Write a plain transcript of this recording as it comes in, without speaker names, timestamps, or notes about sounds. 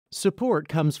Support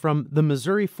comes from the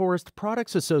Missouri Forest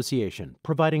Products Association,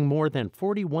 providing more than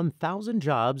 41,000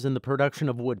 jobs in the production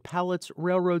of wood pallets,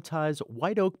 railroad ties,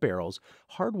 white oak barrels,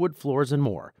 hardwood floors, and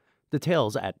more.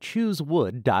 Details at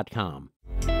choosewood.com.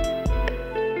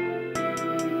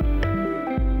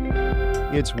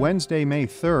 It's Wednesday, May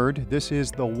 3rd. This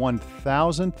is the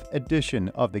 1000th edition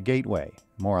of The Gateway.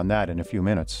 More on that in a few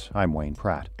minutes. I'm Wayne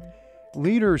Pratt.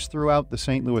 Leaders throughout the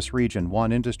St. Louis region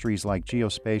want industries like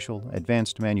geospatial,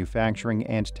 advanced manufacturing,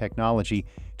 and technology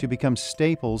to become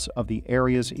staples of the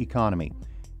area's economy.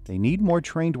 They need more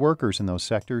trained workers in those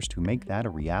sectors to make that a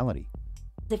reality.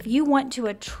 If you want to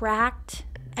attract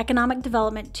economic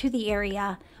development to the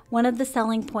area, one of the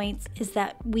selling points is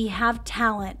that we have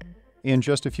talent. In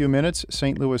just a few minutes,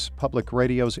 St. Louis Public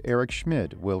Radio's Eric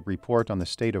Schmid will report on the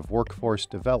state of workforce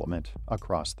development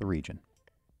across the region.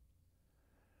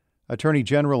 Attorney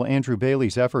General Andrew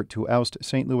Bailey's effort to oust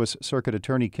St. Louis Circuit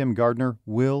Attorney Kim Gardner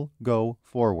will go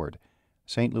forward.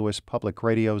 St. Louis Public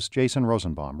Radio's Jason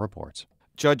Rosenbaum reports.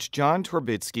 Judge John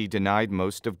Torbitsky denied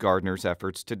most of Gardner's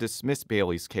efforts to dismiss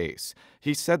Bailey's case.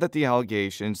 He said that the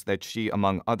allegations that she,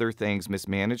 among other things,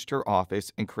 mismanaged her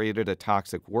office and created a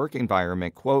toxic work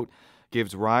environment, quote,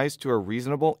 gives rise to a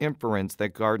reasonable inference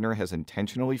that Gardner has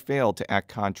intentionally failed to act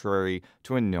contrary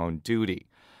to a known duty.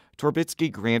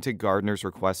 Torbitsky granted Gardner's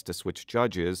request to switch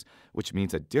judges, which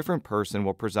means a different person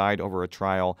will preside over a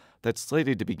trial that's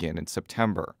slated to begin in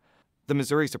September. The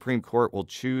Missouri Supreme Court will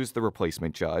choose the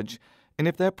replacement judge, and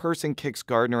if that person kicks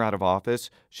Gardner out of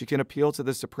office, she can appeal to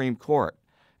the Supreme Court,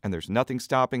 and there's nothing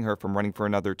stopping her from running for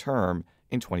another term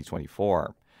in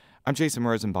 2024. I'm Jason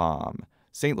Rosenbaum,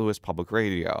 St. Louis Public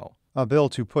Radio. A bill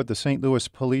to put the St. Louis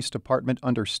Police Department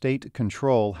under state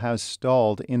control has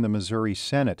stalled in the Missouri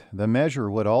Senate. The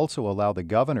measure would also allow the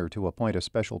governor to appoint a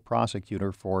special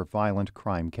prosecutor for violent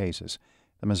crime cases.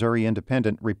 The Missouri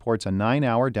Independent reports a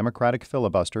 9-hour Democratic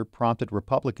filibuster prompted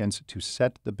Republicans to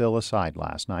set the bill aside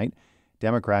last night.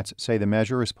 Democrats say the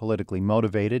measure is politically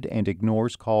motivated and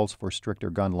ignores calls for stricter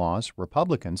gun laws.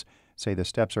 Republicans say the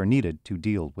steps are needed to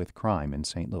deal with crime in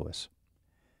St. Louis.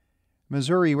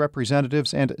 Missouri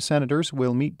representatives and senators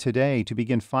will meet today to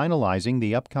begin finalizing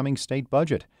the upcoming state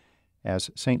budget. As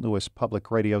St. Louis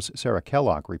Public Radio's Sarah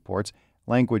Kellogg reports,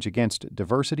 language against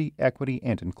diversity, equity,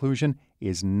 and inclusion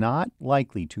is not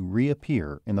likely to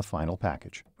reappear in the final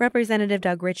package. Representative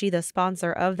Doug Ritchie, the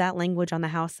sponsor of that language on the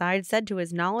House side, said to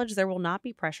his knowledge there will not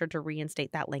be pressure to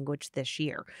reinstate that language this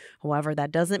year. However,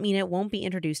 that doesn't mean it won't be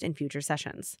introduced in future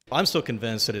sessions. I'm still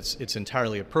convinced that it's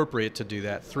entirely appropriate to do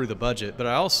that through the budget, but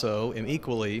I also am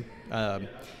equally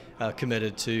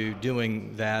committed to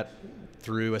doing that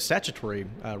through a statutory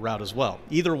route as well.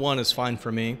 Either one is fine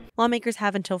for me. Lawmakers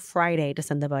have until Friday to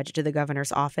send the budget to the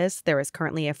governor's office. There is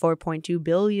currently a $4.2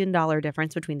 billion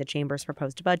difference between the chamber's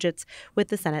proposed budgets, with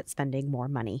the Senate spending more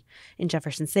money. In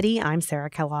Jefferson City, I'm Sarah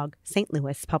Kellogg, St.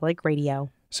 Louis Public Radio.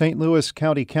 St. Louis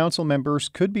County Council members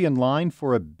could be in line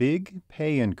for a big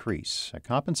pay increase. A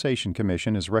compensation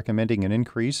commission is recommending an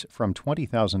increase from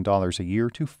 $20,000 a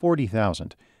year to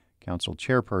 $40,000. Council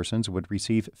chairpersons would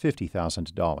receive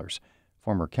 $50,000.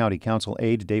 Former County Council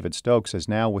aide David Stokes is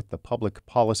now with the public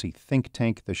policy think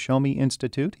tank the Show Me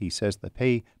Institute. He says the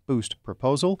pay boost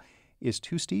proposal is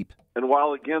too steep. And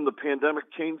while, again, the pandemic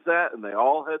changed that and they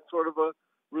all had sort of a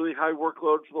really high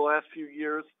workload for the last few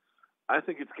years, I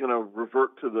think it's going to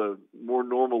revert to the more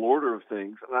normal order of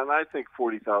things. And I think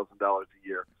 $40,000 a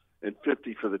year and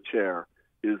 $50,000 for the chair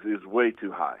is way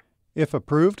too high. If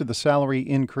approved, the salary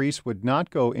increase would not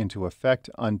go into effect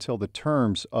until the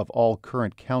terms of all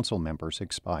current council members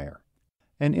expire.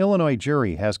 An Illinois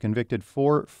jury has convicted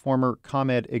 4 former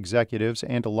ComEd executives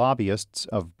and lobbyists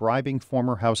of bribing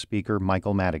former House Speaker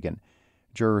Michael Madigan.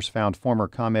 Jurors found former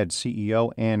ComEd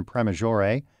CEO Ann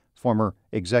Premajore, former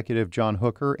executive John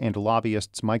Hooker, and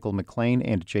lobbyists Michael McLean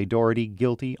and Jay Doherty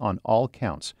guilty on all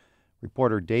counts.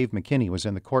 Reporter Dave McKinney was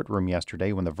in the courtroom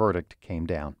yesterday when the verdict came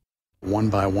down.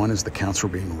 One by one, as the counts were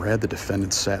being read, the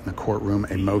defendants sat in the courtroom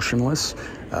emotionless.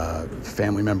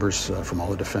 Family members from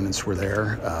all the defendants were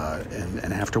there.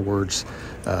 And afterwards,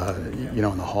 in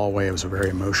the hallway, it was a very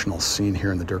emotional scene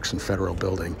here in the Dirksen Federal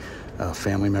Building.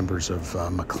 Family members of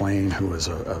McLean, who was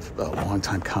a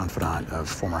longtime confidant of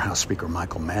former House Speaker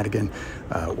Michael Madigan,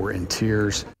 were in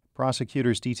tears.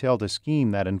 Prosecutors detailed a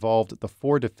scheme that involved the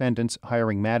 4 defendants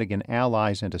hiring Madigan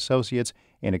allies and associates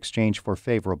in exchange for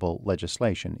favorable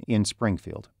legislation in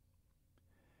Springfield.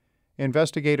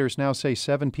 Investigators now say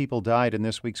 7 people died in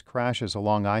this week's crashes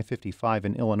along I-55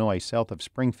 in Illinois, south of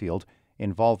Springfield,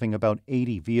 involving about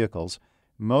 80 vehicles.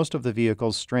 Most of the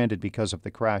vehicles stranded because of the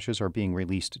crashes are being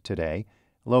released today.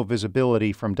 Low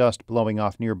visibility from dust blowing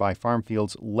off nearby farm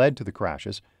fields led to the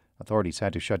crashes. Authorities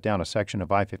had to shut down a section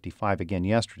of I-55 again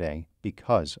yesterday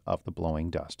because of the blowing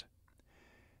dust.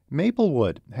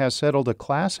 Maplewood has settled a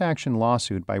class action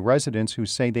lawsuit by residents who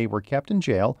say they were kept in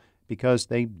jail because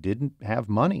they didn't have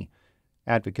money.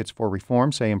 Advocates for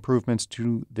reform say improvements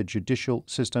to the judicial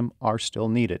system are still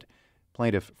needed.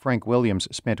 Plaintiff Frank Williams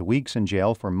spent weeks in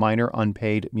jail for minor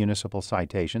unpaid municipal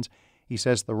citations. He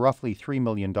says the roughly $3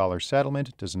 million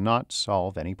settlement does not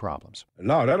solve any problems.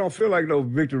 No, that don't feel like no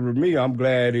victory to me. I'm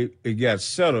glad it got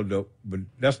settled, though. But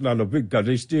that's not no victory because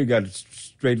they still got to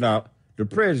straighten out the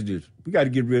prejudice. We got to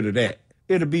get rid of that.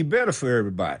 It'll be better for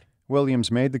everybody.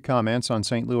 Williams made the comments on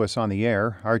St. Louis on the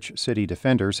Air. Arch City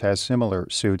Defenders has similar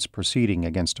suits proceeding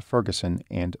against Ferguson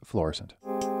and Florissant.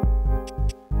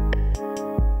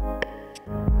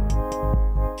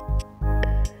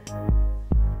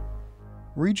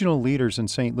 Regional leaders in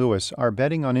St. Louis are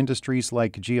betting on industries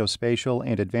like geospatial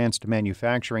and advanced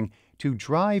manufacturing to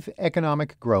drive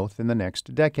economic growth in the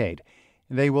next decade.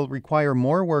 They will require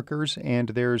more workers, and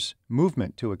there's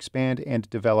movement to expand and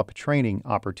develop training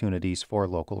opportunities for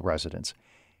local residents.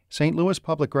 St. Louis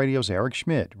Public Radio's Eric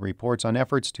Schmidt reports on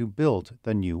efforts to build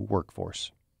the new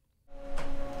workforce.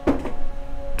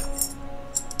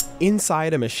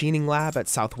 Inside a machining lab at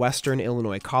Southwestern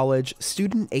Illinois College,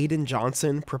 student Aiden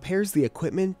Johnson prepares the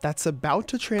equipment that's about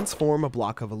to transform a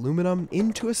block of aluminum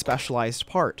into a specialized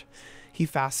part. He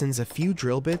fastens a few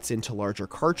drill bits into larger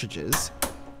cartridges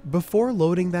before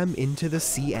loading them into the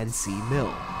CNC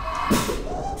mill.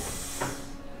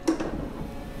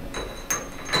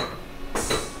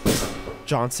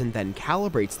 Johnson then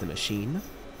calibrates the machine,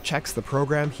 checks the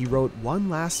program he wrote one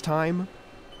last time,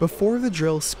 before the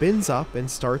drill spins up and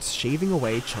starts shaving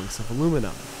away chunks of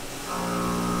aluminum.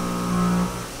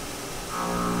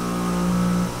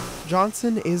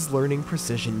 Johnson is learning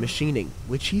precision machining,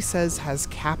 which he says has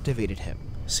captivated him.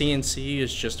 CNC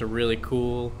is just a really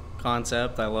cool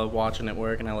concept. I love watching it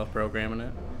work and I love programming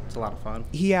it. It's a lot of fun.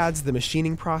 He adds the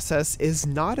machining process is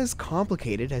not as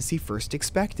complicated as he first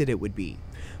expected it would be.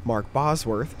 Mark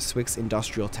Bosworth, SWC's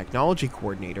Industrial Technology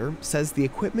Coordinator, says the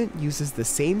equipment uses the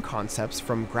same concepts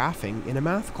from graphing in a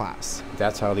math class.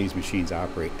 That's how these machines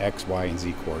operate, X, Y, and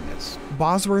Z coordinates.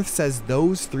 Bosworth says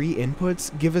those three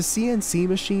inputs give a CNC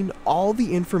machine all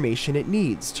the information it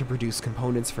needs to produce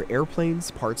components for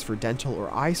airplanes, parts for dental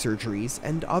or eye surgeries,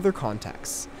 and other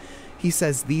contexts. He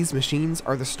says these machines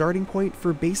are the starting point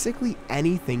for basically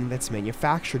anything that's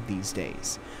manufactured these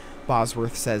days.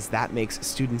 Bosworth says that makes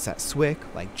students at SWC,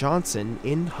 like Johnson,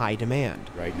 in high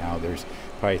demand. Right now there's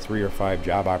probably 3 or 5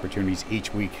 job opportunities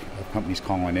each week of companies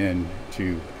calling in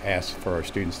to ask for our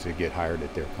students to get hired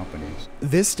at their companies.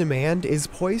 This demand is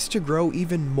poised to grow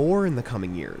even more in the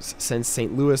coming years, since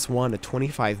St. Louis won a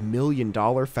 $25 million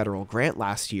federal grant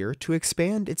last year to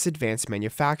expand its advanced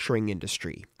manufacturing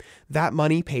industry. That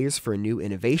money pays for a new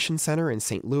innovation center in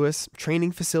St. Louis,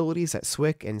 training facilities at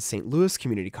SWC and St. Louis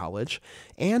Community College,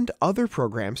 and other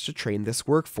programs to train this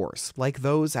workforce, like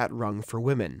those at Rung for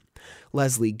Women.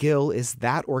 Leslie Gill is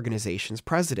that organization's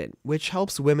president, which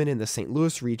helps women in the St.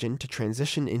 Louis region to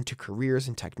transition into careers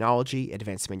in technology,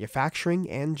 advanced manufacturing,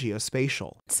 and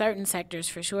geospatial. Certain sectors,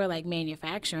 for sure, like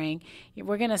manufacturing,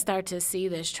 we're going to start to see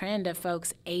this trend of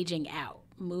folks aging out,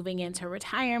 moving into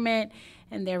retirement,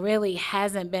 and there really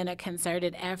hasn't been a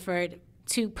concerted effort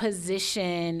to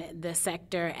position the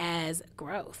sector as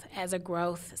a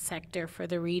growth sector for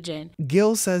the region.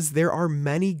 Gill says there are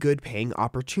many good paying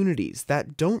opportunities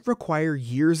that don't require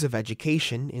years of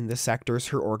education in the sectors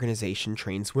her organization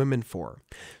trains women for.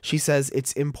 She says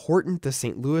it's important the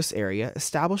St. Louis area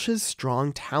establishes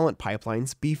strong talent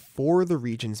pipelines before the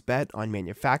region's bet on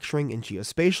manufacturing and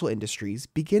geospatial industries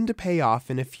begin to pay off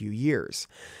in a few years.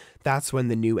 That's when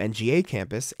the new NGA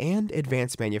campus and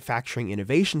Advanced Manufacturing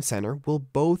Innovation Center will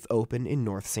both open in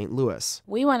North St. Louis.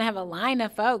 We want to have a line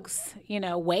of folks,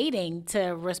 waiting to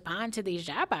respond to these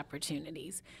job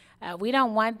opportunities. We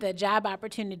don't want the job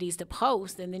opportunities to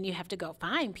post and then you have to go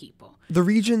find people. The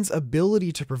region's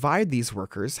ability to provide these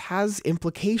workers has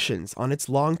implications on its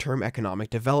long-term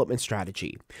economic development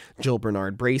strategy. Jill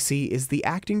Bernard-Bracey is the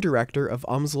acting director of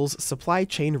UMSL's Supply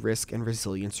Chain Risk and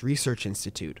Resilience Research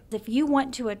Institute. If you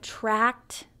want to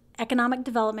attract economic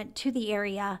development to the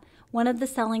area, one of the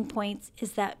selling points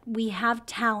is that we have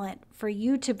talent for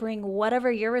you to bring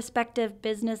whatever your respective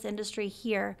business industry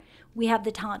here. We have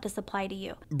the talent to supply to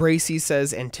you. Bracey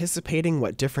says anticipating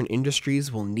what different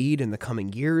industries will need in the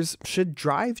coming years should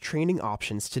drive training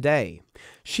options today.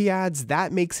 She adds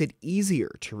that makes it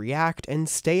easier to react and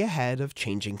stay ahead of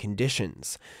changing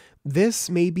conditions. This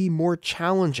may be more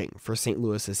challenging for St.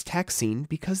 Louis's tech scene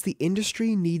because the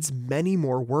industry needs many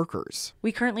more workers.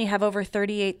 We currently have over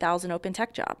 38,000 open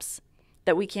tech jobs.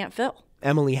 that we can't fill.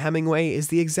 Emily Hemingway is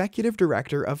the executive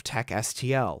director of Tech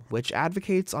STL, which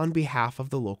advocates on behalf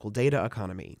of the local data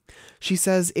economy. She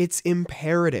says it's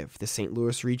imperative the St.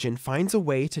 Louis region finds a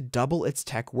way to double its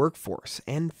tech workforce,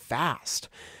 and fast.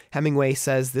 Hemingway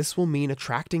says this will mean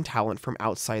attracting talent from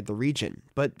outside the region,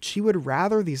 but she would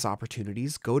rather these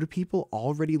opportunities go to people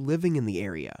already living in the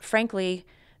area. Frankly,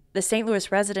 the St.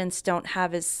 Louis residents don't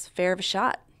have as fair of a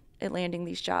shot at landing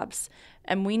these jobs,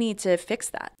 and we need to fix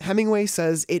that. Hemingway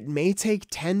says it may take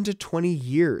 10 to 20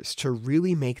 years to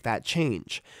really make that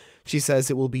change. She says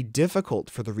it will be difficult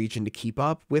for the region to keep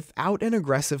up without an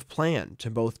aggressive plan to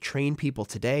both train people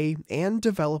today and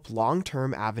develop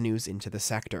long-term avenues into the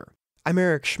sector. I'm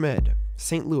Eric Schmid,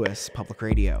 St. Louis Public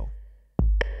Radio.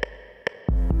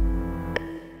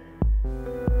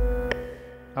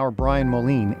 Our Brian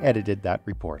Moline edited that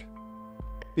report.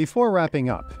 Before wrapping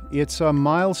up, it's a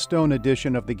milestone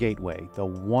edition of The Gateway, the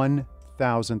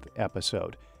 1,000th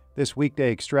episode. This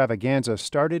weekday extravaganza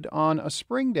started on a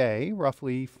spring day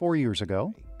roughly 4 years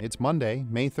ago. It's Monday,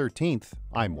 May 13th.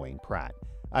 I'm Wayne Pratt.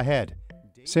 Ahead.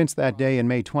 Since that day in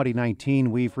May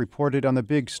 2019, we've reported on the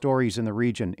big stories in the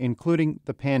region, including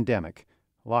the pandemic.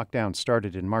 Lockdown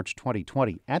started in March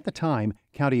 2020. At the time,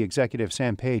 County Executive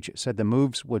Sam Page said the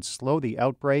moves would slow the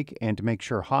outbreak and make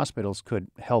sure hospitals could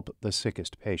help the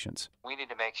sickest patients. We need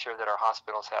to make sure that our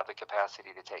hospitals have the capacity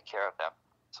to take care of them.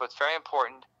 So it's very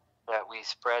important that we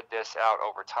spread this out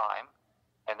over time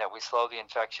and that we slow the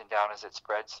infection down as it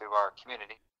spreads through our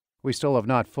community. We still have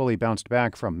not fully bounced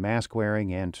back from mask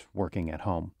wearing and working at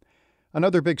home.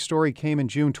 Another big story came in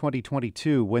June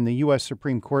 2022 when the U.S.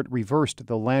 Supreme Court reversed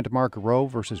the landmark Roe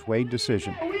v. Wade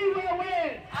decision.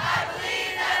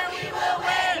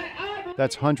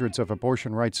 That's hundreds of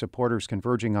abortion rights supporters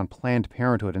converging on Planned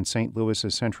Parenthood in St.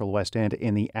 Louis's Central West End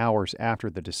in the hours after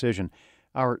the decision.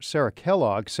 Our Sarah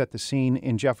Kellogg set the scene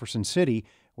in Jefferson City,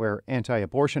 where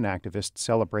anti-abortion activists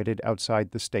celebrated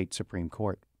outside the state Supreme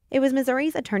Court. It was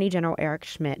Missouri's Attorney General Eric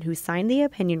Schmidt who signed the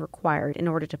opinion required in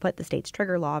order to put the state's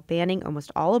trigger law banning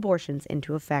almost all abortions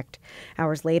into effect.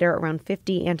 Hours later, around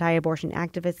 50 anti-abortion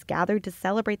activists gathered to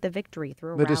celebrate the victory through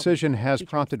a rally. The decision has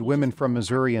prompted women from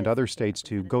Missouri and other states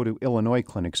to go to Illinois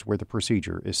clinics where the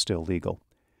procedure is still legal.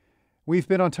 We've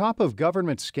been on top of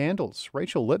government scandals.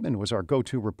 Rachel Lippman was our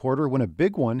go-to reporter when a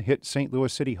big one hit St.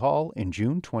 Louis City Hall in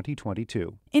June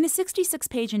 2022. In a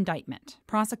 66-page indictment,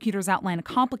 prosecutors outline a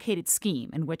complicated scheme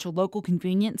in which a local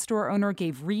convenience store owner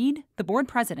gave Reed, the board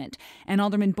president, and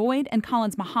Alderman Boyd and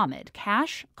Collins Muhammad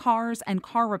cash, cars, and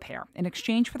car repair in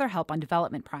exchange for their help on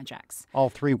development projects. All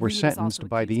three were sentenced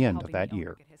by the end of that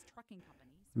year.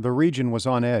 The region was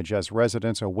on edge as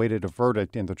residents awaited a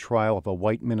verdict in the trial of a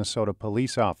white Minnesota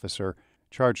police officer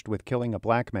charged with killing a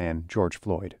black man, George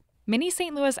Floyd. Many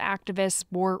St. Louis activists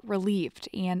were relieved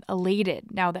and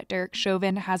elated now that Derek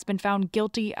Chauvin has been found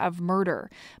guilty of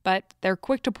murder. But they're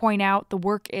quick to point out the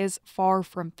work is far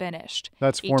from finished.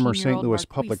 That's former St. Louis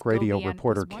Public Radio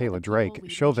reporter Kayla Drake.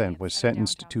 Chauvin was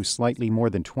sentenced to slightly more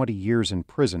than 20 years in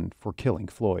prison for killing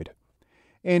Floyd.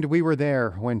 And we were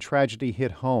there when tragedy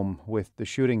hit home with the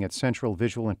shooting at Central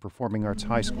Visual and Performing Arts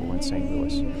High School in St.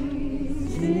 Louis.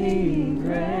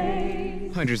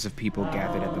 Hundreds of people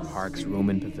gathered at the park's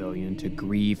Roman Pavilion to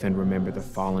grieve and remember the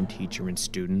fallen teacher and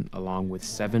student, along with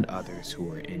 7 others who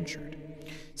were injured.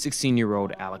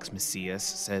 16-year-old Alex Macias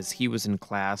says he was in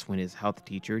class when his health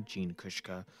teacher, Jean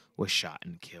Kushka, was shot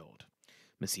and killed.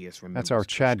 That's our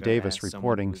Chad Davis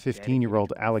reporting.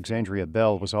 15-year-old Alexandria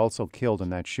Bell was also killed in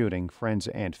that shooting. Friends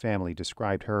and family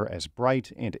described her as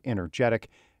bright and energetic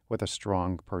with a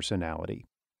strong personality.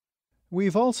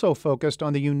 We've also focused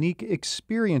on the unique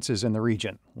experiences in the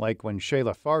region, like when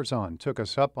Shayla Farzan took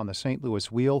us up on the St.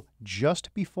 Louis Wheel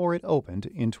just before it opened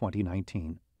in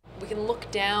 2019. We can look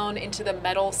down into the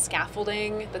metal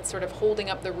scaffolding that's sort of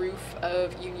holding up the roof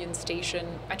of Union Station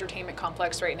Entertainment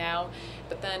Complex right now.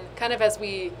 But then kind of as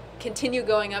we continue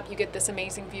going up, you get this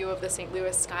amazing view of the St.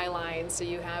 Louis skyline. So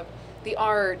you have the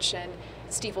Arch and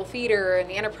Stiefel Theater and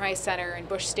the Enterprise Center and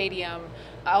Busch Stadium,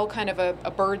 all kind of a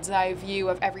bird's eye view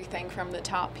of everything from the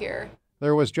top here.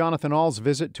 There was Jonathan All's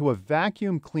visit to a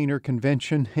vacuum cleaner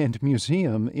convention and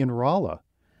museum in Rolla.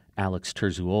 Alex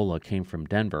Terzuola came from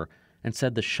Denver and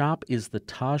said the shop is the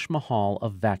Taj Mahal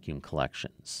of vacuum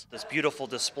collections. This beautiful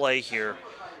display here,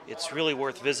 it's really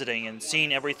worth visiting and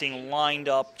seeing everything lined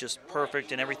up just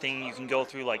perfect and everything you can go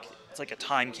through it's like a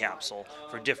time capsule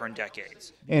for different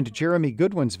decades. And Jeremy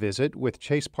Goodwin's visit with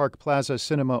Chase Park Plaza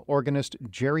cinema organist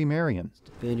Jerry Marion.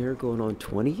 Been here going on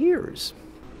 20 years.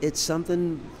 It's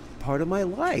something part of my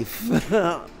life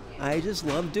I just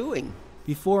love doing.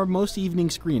 Before most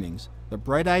evening screenings, The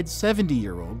bright-eyed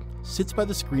 70-year-old sits by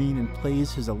the screen and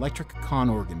plays his electric con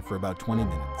organ for about 20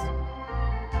 minutes.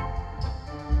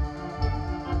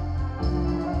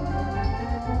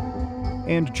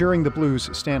 And during the Blues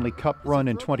Stanley Cup run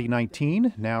in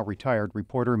 2019, now retired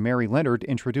reporter Mary Leonard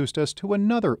introduced us to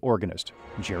another organist,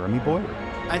 Jeremy Boyer.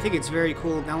 I think it's very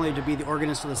cool not only to be the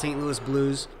organist of the St. Louis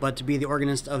Blues, but to be the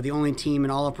organist of the only team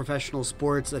in all of professional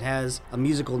sports that has a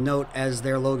musical note as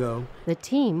their logo. The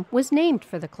team was named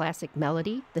for the classic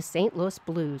melody, the St. Louis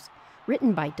Blues,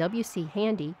 written by W.C.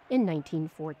 Handy in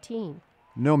 1914.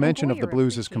 No mention of the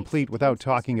Blues is complete without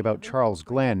talking about Charles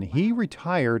Glenn. He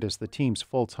retired as the team's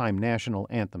full-time national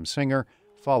anthem singer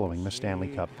following the Stanley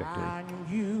Cup victory.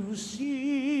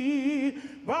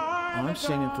 I'm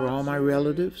singing for all my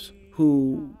relatives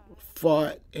who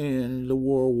fought in the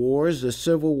world wars, the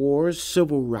civil wars,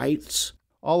 civil rights.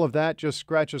 All of that just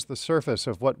scratches the surface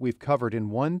of what we've covered in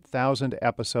 1,000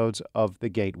 episodes of The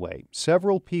Gateway.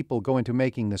 Several people go into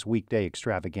making this weekday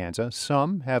extravaganza.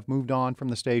 Some have moved on from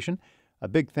the station. A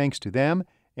big thanks to them,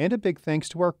 and a big thanks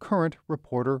to our current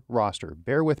reporter roster.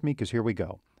 Bear with me, because here we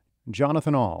go.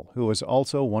 Jonathan Ahl, who is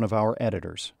also one of our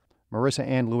editors. Marissa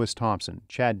Ann Lewis-Thompson,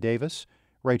 Chad Davis,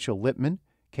 Rachel Lippman,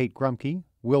 Kate Grumke,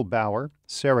 Will Bauer,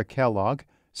 Sarah Kellogg,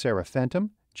 Sarah Fenton,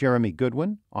 Jeremy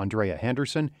Goodwin, Andrea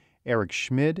Henderson, Eric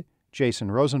Schmid, Jason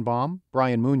Rosenbaum,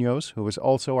 Brian Munoz, who is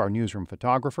also our newsroom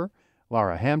photographer,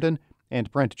 Lara Hamden,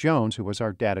 and Brent Jones, who was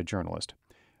our data journalist.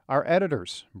 Our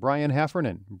editors, Brian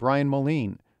Heffernan, Brian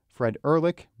Moline, Fred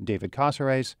Ehrlich, David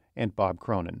Caceres, and Bob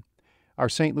Cronin. Our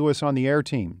St. Louis on the Air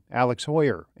team, Alex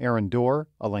Hoyer, Aaron Dorr,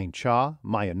 Elaine Cha,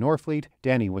 Maya Norfleet,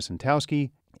 Danny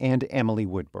Wisentowski, and Emily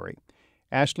Woodbury.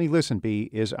 Ashley Listenby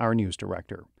is our news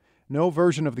director. No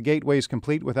version of The Gateway is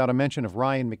complete without a mention of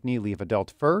Ryan McNeely of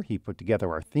Adult Fur. He put together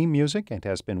our theme music and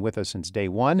has been with us since day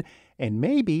one. And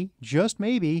maybe, just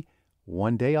maybe,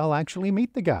 one day I'll actually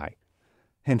meet the guy.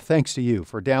 And thanks to you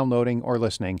for downloading or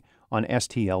listening on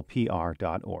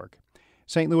stlpr.org.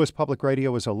 St. Louis Public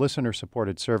Radio is a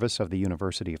listener-supported service of the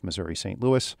University of Missouri-St.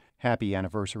 Louis. Happy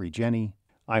anniversary, Jenny.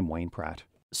 I'm Wayne Pratt.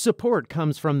 Support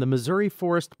comes from the Missouri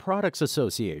Forest Products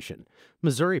Association.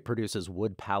 Missouri produces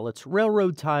wood pallets,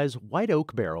 railroad ties, white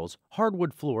oak barrels,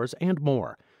 hardwood floors, and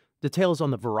more. Details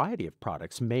on the variety of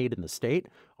products made in the state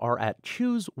are at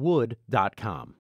choosewood.com.